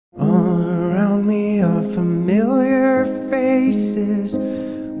faces,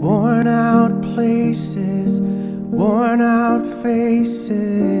 worn out places, worn out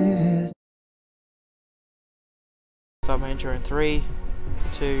faces. Start my intro in 3,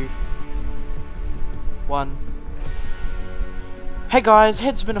 2, 1. Hey guys,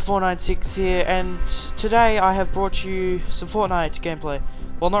 Headspinner496 here, and today I have brought you some Fortnite gameplay.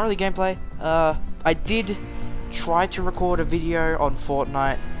 Well, not really gameplay. I did try to record a video on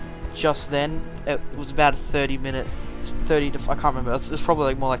Fortnite just then. It was about a 30 to, I can't remember, it's probably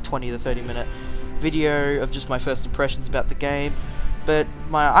like more like 20 to 30 minute video of just my first impressions about the game. But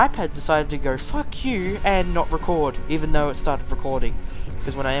my iPad decided to go fuck you and not record, even though it started recording.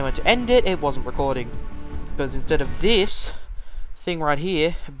 Because when I went to end it, it wasn't recording. Because instead of this thing right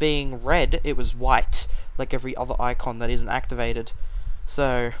here being red, it was white, like every other icon that isn't activated.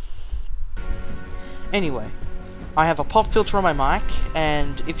 So anyway, I have a pop filter on my mic,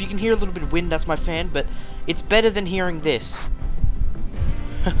 and if you can hear a little bit of wind, that's my fan, but it's better than hearing this.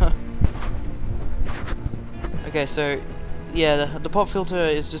 Okay, so yeah, the pop filter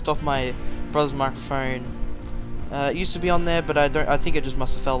is just off my brother's microphone. It used to be on there, but I think it just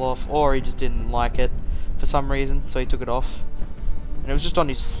must have fell off, or he just didn't like it for some reason, so he took it off. And it was just on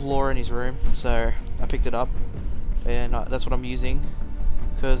his floor in his room, so I picked it up, and that's what I'm using,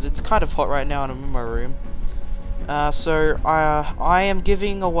 because it's kind of hot right now and I'm in my room. So I am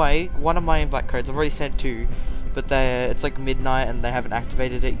giving away one of my invite codes. I've already sent 2, but it's like midnight and they haven't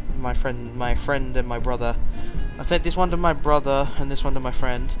activated it. My friend and my brother. I sent this one to my brother and this one to my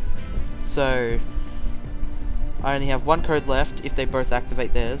friend. So I only have 1 code left if they both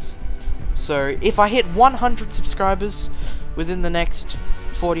activate theirs. So if I hit 100 subscribers within the next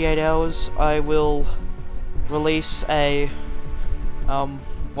 48 hours, I will release a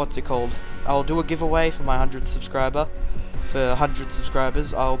what's it called? I'll do a giveaway for my 100th subscriber. For 100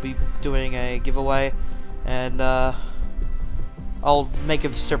 subscribers, I'll be doing a giveaway, and I'll make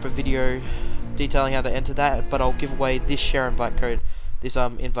a separate video detailing how to enter that. But I'll give away this share invite code, this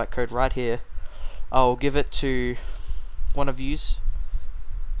invite code right here. I'll give it to one of yous.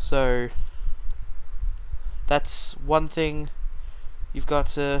 So that's one thing you've got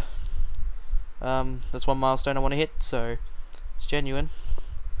to. That's one milestone I want to hit. So it's genuine.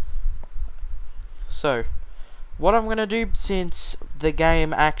 So, what I'm gonna do, since my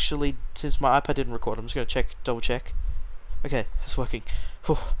iPad didn't record, I'm just gonna double check. Okay, it's working.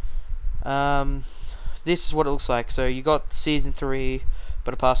 This is what it looks like. So you got season 3,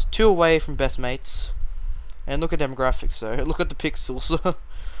 but I passed 2 away from best mates. And look at demographics. So look at the pixels.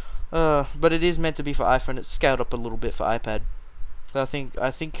 But it is meant to be for iPhone. It's scaled up a little bit for iPad. I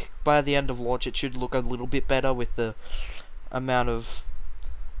think by the end of launch it should look a little bit better with the amount of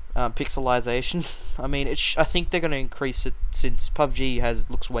pixelization. I mean, I think they're going to increase it, since PUBG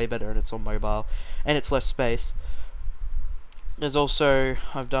looks way better and it's on mobile and it's less space. There's also,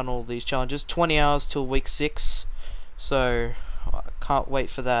 I've done all these challenges, 20 hours till week 6, so I can't wait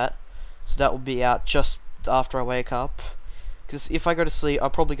for that. So that will be out just after I wake up, because if I go to sleep, I'll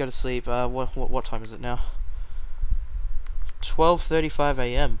probably go to sleep. What time is it now? 12:35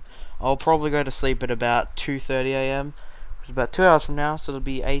 AM. I'll probably go to sleep at about 2:30 AM. It's about 2 hours from now, so it'll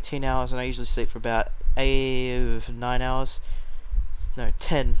be 18 hours, and I usually sleep for about 9 hours. No,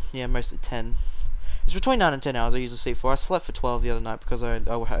 10. Yeah, mostly 10. It's between 9 and 10 hours I usually sleep for. I slept for 12 the other night because I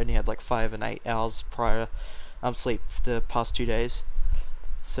only had like 5 and 8 hours prior sleep the past 2 days.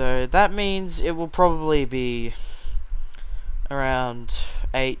 So that means it will probably be around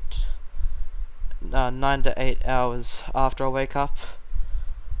 9 to 8 hours after I wake up.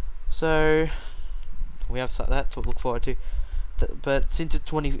 So we have that to look forward to. But since it's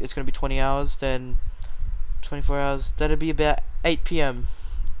going to be 20 hours, then 24 hours, that'll be about 8 PM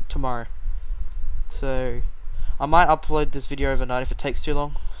tomorrow. So I might upload this video overnight if it takes too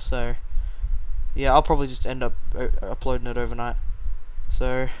long. So yeah, I'll probably just end up uploading it overnight.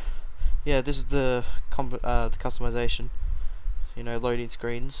 So yeah, this is the customization. You know, loading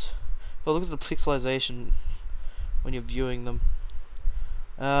screens. But look at the pixelization when you're viewing them.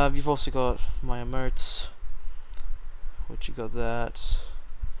 You've also got my emotes, which you got that.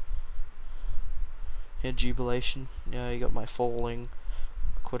 Yeah, jubilation. Yeah, you got my falling.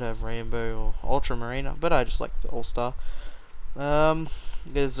 Could have rainbow or ultramarine, but I just like the all-star.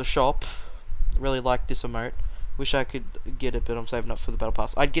 There's a shop. Really like this emote. Wish I could get it, but I'm saving up for the battle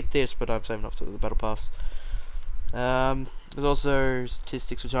pass. I'd get this, but I'm saving up for the battle pass. There's also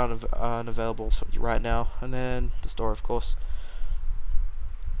statistics which aren't available right now, and then the store, of course.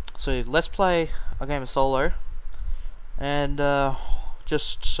 So let's play a game of solo, and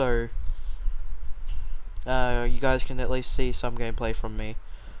just so you guys can at least see some gameplay from me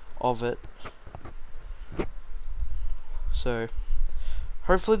of it. So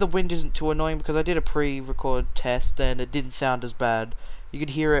hopefully the wind isn't too annoying, because I did a pre-record test and it didn't sound as bad. You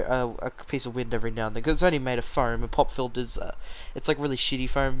could hear a piece of wind every now and then, because it's only made of foam, and pop filters, it's like really shitty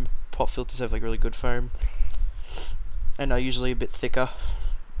foam. Pop filters have like really good foam, and are usually a bit thicker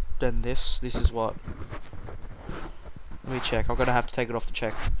than this. This is what? Let me check. I'm gonna have to take it off to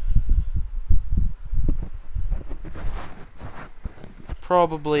check.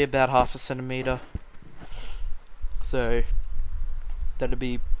 Probably about half a centimeter. So that'd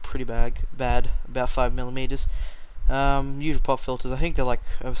be pretty bad. About 5 millimeters. Usual pop filters, I think they're like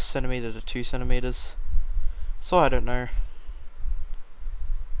a centimeter to 2 centimeters. So I don't know.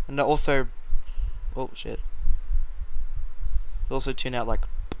 And they also, oh shit. They also tune out like,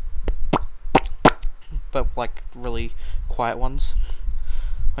 but like really quiet ones.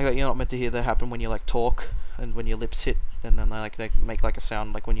 Like that you're not meant to hear that happen when you like talk and when your lips hit, and then they make like a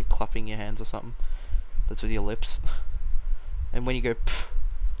sound like when you're clapping your hands or something. That's with your lips. And when you go pff,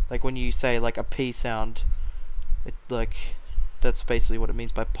 like when you say like a P sound, it like that's basically what it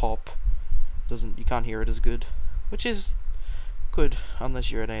means by pop. You can't hear it as good, which is good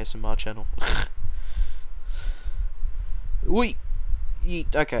unless you're an ASMR channel.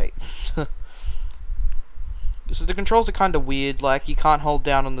 Okay. So the controls are kind of weird. Like you can't hold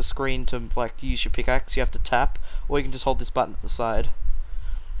down on the screen to like use your pickaxe. You have to tap, or you can just hold this button at the side.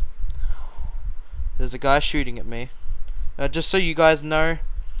 There's a guy shooting at me. Just so you guys know,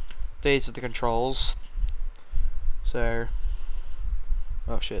 these are the controls. So,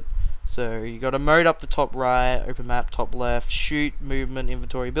 oh shit. So you got a mode up the top right, open map top left, shoot, movement,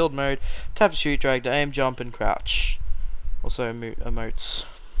 inventory, build mode, tap to shoot, drag to aim, jump, and crouch. Also emotes.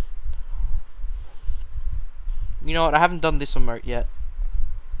 You know what? I haven't done this emote yet.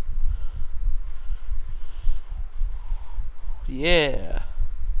 Yeah.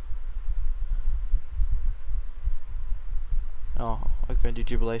 Oh, I'm going to do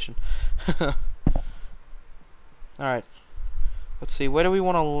jubilation. Alright. Let's see, where do we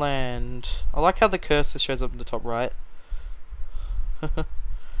want to land? I like how the cursor shows up in the top right.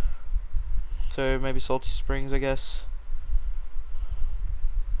 So maybe Salty Springs, I guess.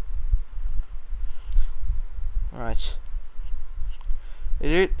 Alright.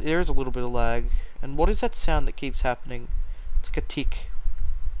 There is a little bit of lag. And what is that sound that keeps happening? It's like a tick.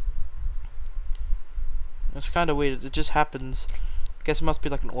 It's kind of weird. It just happens. I guess it must be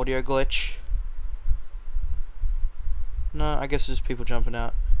like an audio glitch. No, I guess it's just people jumping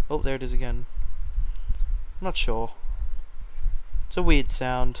out. Oh, there it is again. I'm not sure. It's a weird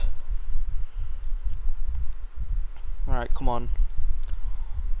sound. Alright, come on.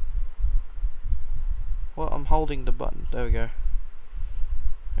 Well, I'm holding the button. There we go.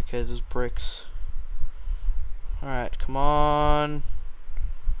 Okay, there's bricks. Alright, come on.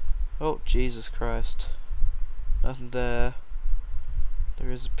 Oh, Jesus Christ. Nothing there.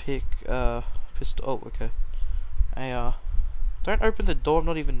 There is a pistol. Oh, okay. AR. Don't open the door, I'm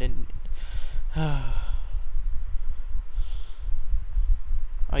not even in. Oh,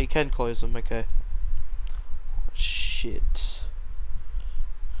 you can close them, okay. Oh, shit.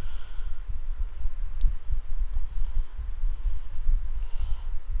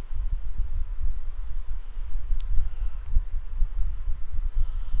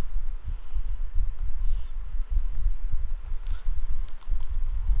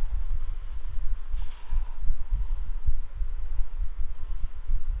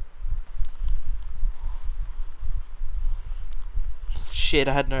 Shit,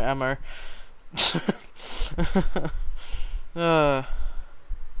 I had no ammo.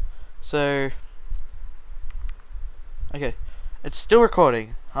 So, okay, it's still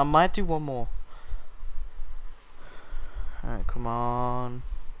recording. I might do one more. Alright, come on.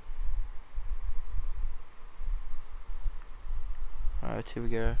 Alright, here we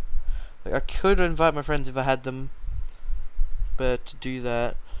go. Like, I could invite my friends if I had them, but to do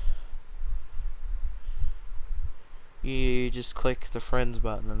that, you just click the friends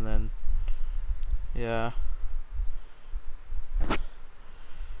button and then, yeah.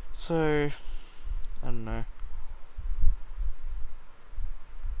 So, I don't know.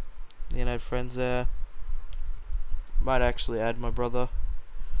 You know, friends there. Might actually add my brother.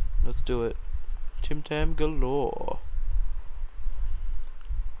 Let's do it. Tim Tam galore.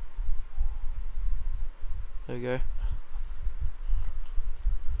 There we go.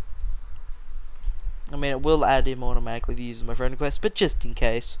 I mean, it will add him automatically to use my friend request, but just in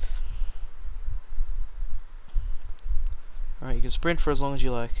case. Alright, you can sprint for as long as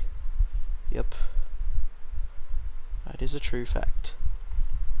you like. Yep. That is a true fact.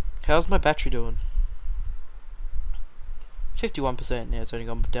 How's my battery doing? 51%. Yeah, it's only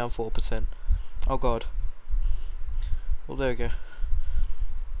gone down 4%. Oh god. Well, there we go.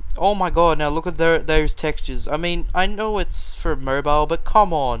 Oh my god, now look at those textures. I mean, I know it's for mobile, but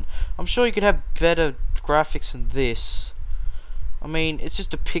come on. I'm sure you could have better graphics than this. I mean, it's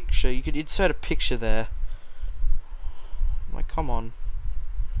just a picture. You could insert a picture there. Like, come on.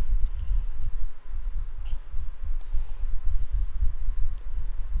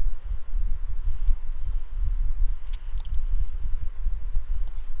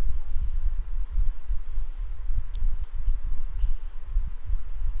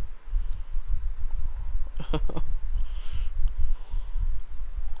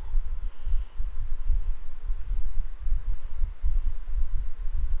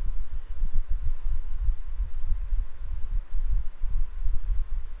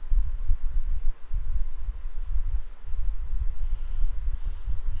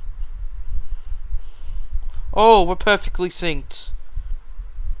 Oh, we're perfectly synced.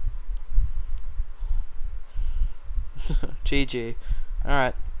 GG.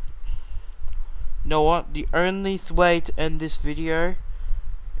 Alright. You know what? The only way to end this video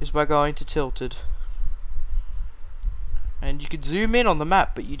is by going to Tilted. And you could zoom in on the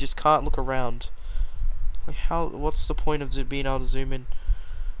map, but you just can't look around. Like, how? What's the point of being able to zoom in?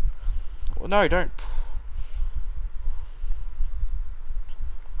 Well, no, don't.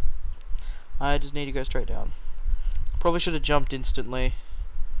 I just need to go straight down. Probably should have jumped instantly.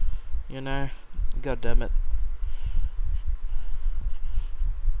 You know? God damn it.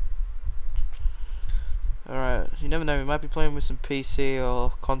 Alright, you never know, we might be playing with some PC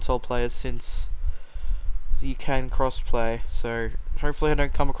or console players since you can crossplay, so hopefully I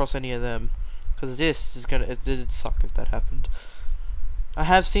don't come across any of them. Because this is gonna, it'd suck if that happened. I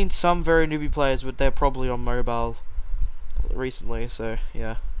have seen some very newbie players, but they're probably on mobile recently, so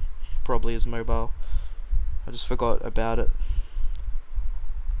yeah, probably is mobile. I just forgot about it.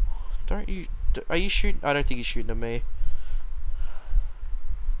 Are you shooting? I don't think you're shooting at me.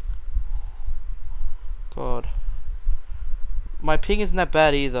 God. My ping isn't that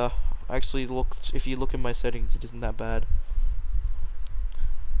bad either. I actually looked, if you look in my settings, it isn't that bad.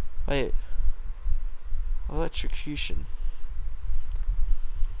 Wait. Electrocution.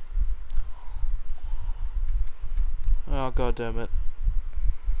 Oh, god damn it.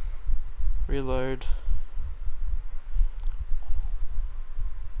 Reload.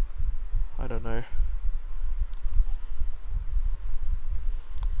 I don't know.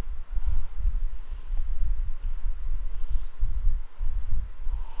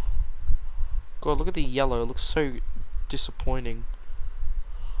 God, look at the yellow. It looks so disappointing.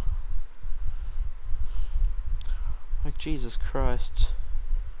 Like, Jesus Christ.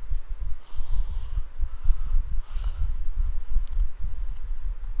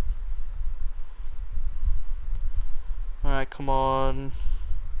 Alright, come on.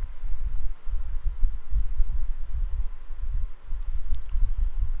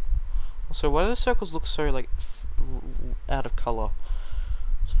 Also, why do the circles look so, like, out of color?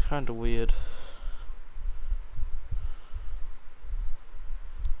 It's kinda weird.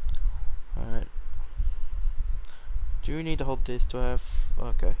 Alright. Do we need to hold this? Do I have...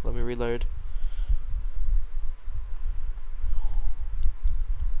 Okay, let me reload.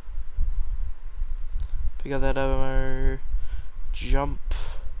 Pick up that ammo. Jump.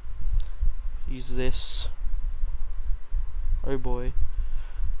 Use this. Oh boy.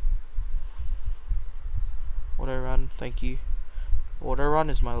 Auto run, thank you. Auto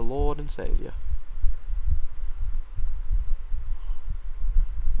run is my lord and savior.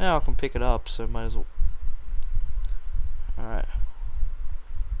 Now I can pick it up, so might as well. Alright.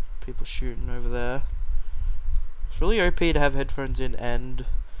 People shooting over there. It's really OP to have headphones in and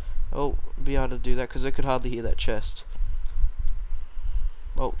be able to do that because I could hardly hear that chest.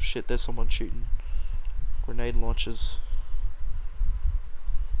 Oh shit, there's someone shooting. Grenade launchers.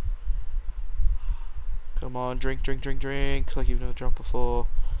 Come on, drink, drink, drink, drink, like you've never drunk before.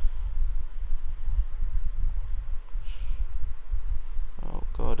 Oh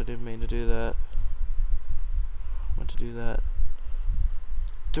god, I didn't mean to do that. I meant to do that.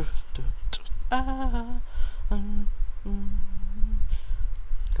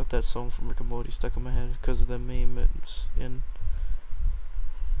 Got that song from Rick and Morty stuck in my head because of the meme it's in.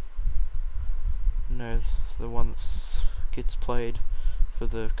 No, the one that gets played for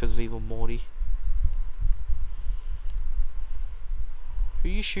because of Evil Morty. Who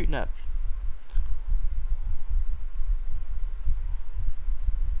are you shooting at?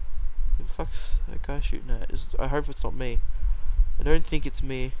 Who the fuck's that guy shooting at? I hope it's not me. I don't think it's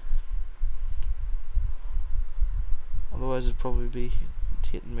me. Otherwise it'd probably be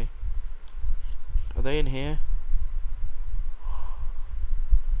hitting me. Are they in here?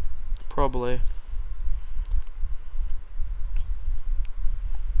 Probably.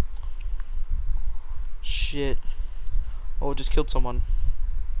 shit. Oh, just killed someone.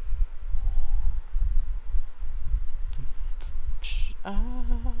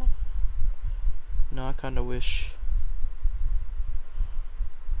 No, I kinda wish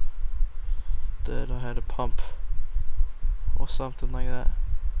that I had a pump or something like that.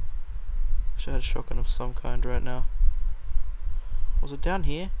 Wish I had a shotgun of some kind right now. Was it down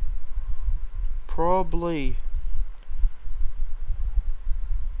here? Probably.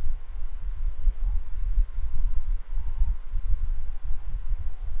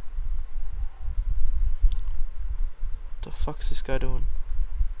 What the fuck's this guy doing?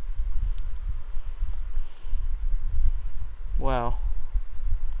 Wow.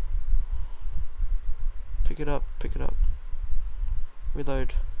 Pick it up, pick it up.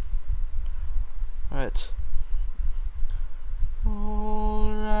 Reload. Alright.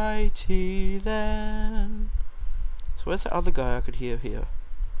 Alrighty then. So where's the other guy I could hear here?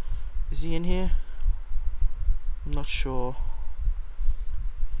 Is he in here? I'm not sure.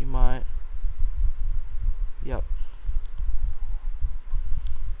 He might. Yep.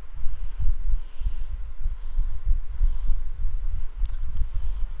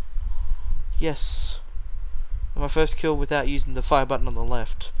 Yes. My first kill without using the fire button on the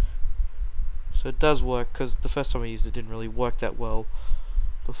left. So it does work, because the first time I used it didn't really work that well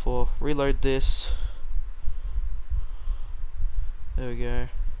before. Reload this. There we go.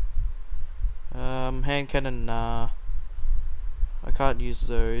 Hand cannon, nah. I can't use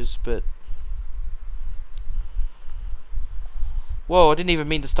those, but... Whoa, I didn't even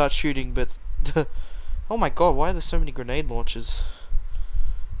mean to start shooting, but... Oh my god, why are there so many grenade launchers?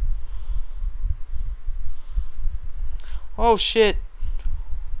 Oh shit!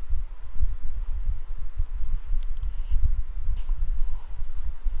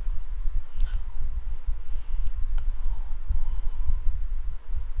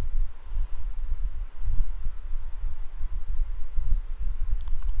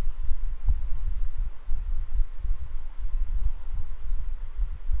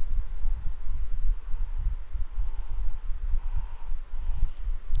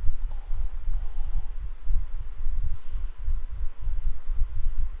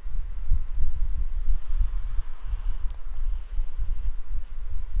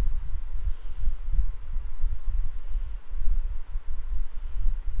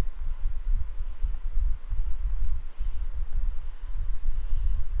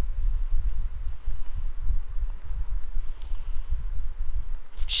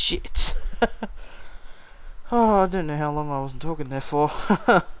 Shit. Oh, I don't know how long I wasn't talking there for.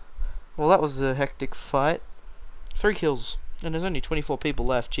 Well, that was a hectic fight. 3 kills. And there's only 24 people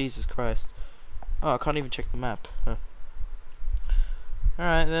left. Jesus Christ. Oh, I can't even check the map. Huh.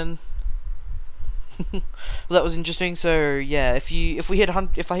 Alright then. Well, that was interesting. So yeah, if I hit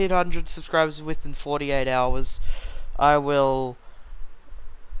 100 subscribers within 48 hours, I will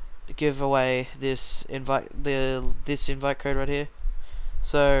give away this invite code right here.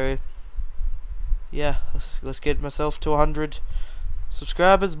 So yeah, let's get myself to 100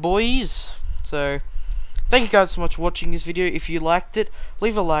 subscribers, boys. So thank you guys so much for watching this video. If you liked it,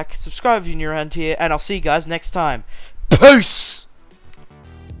 leave a like, subscribe if you're new around here, and I'll see you guys next time. Peace.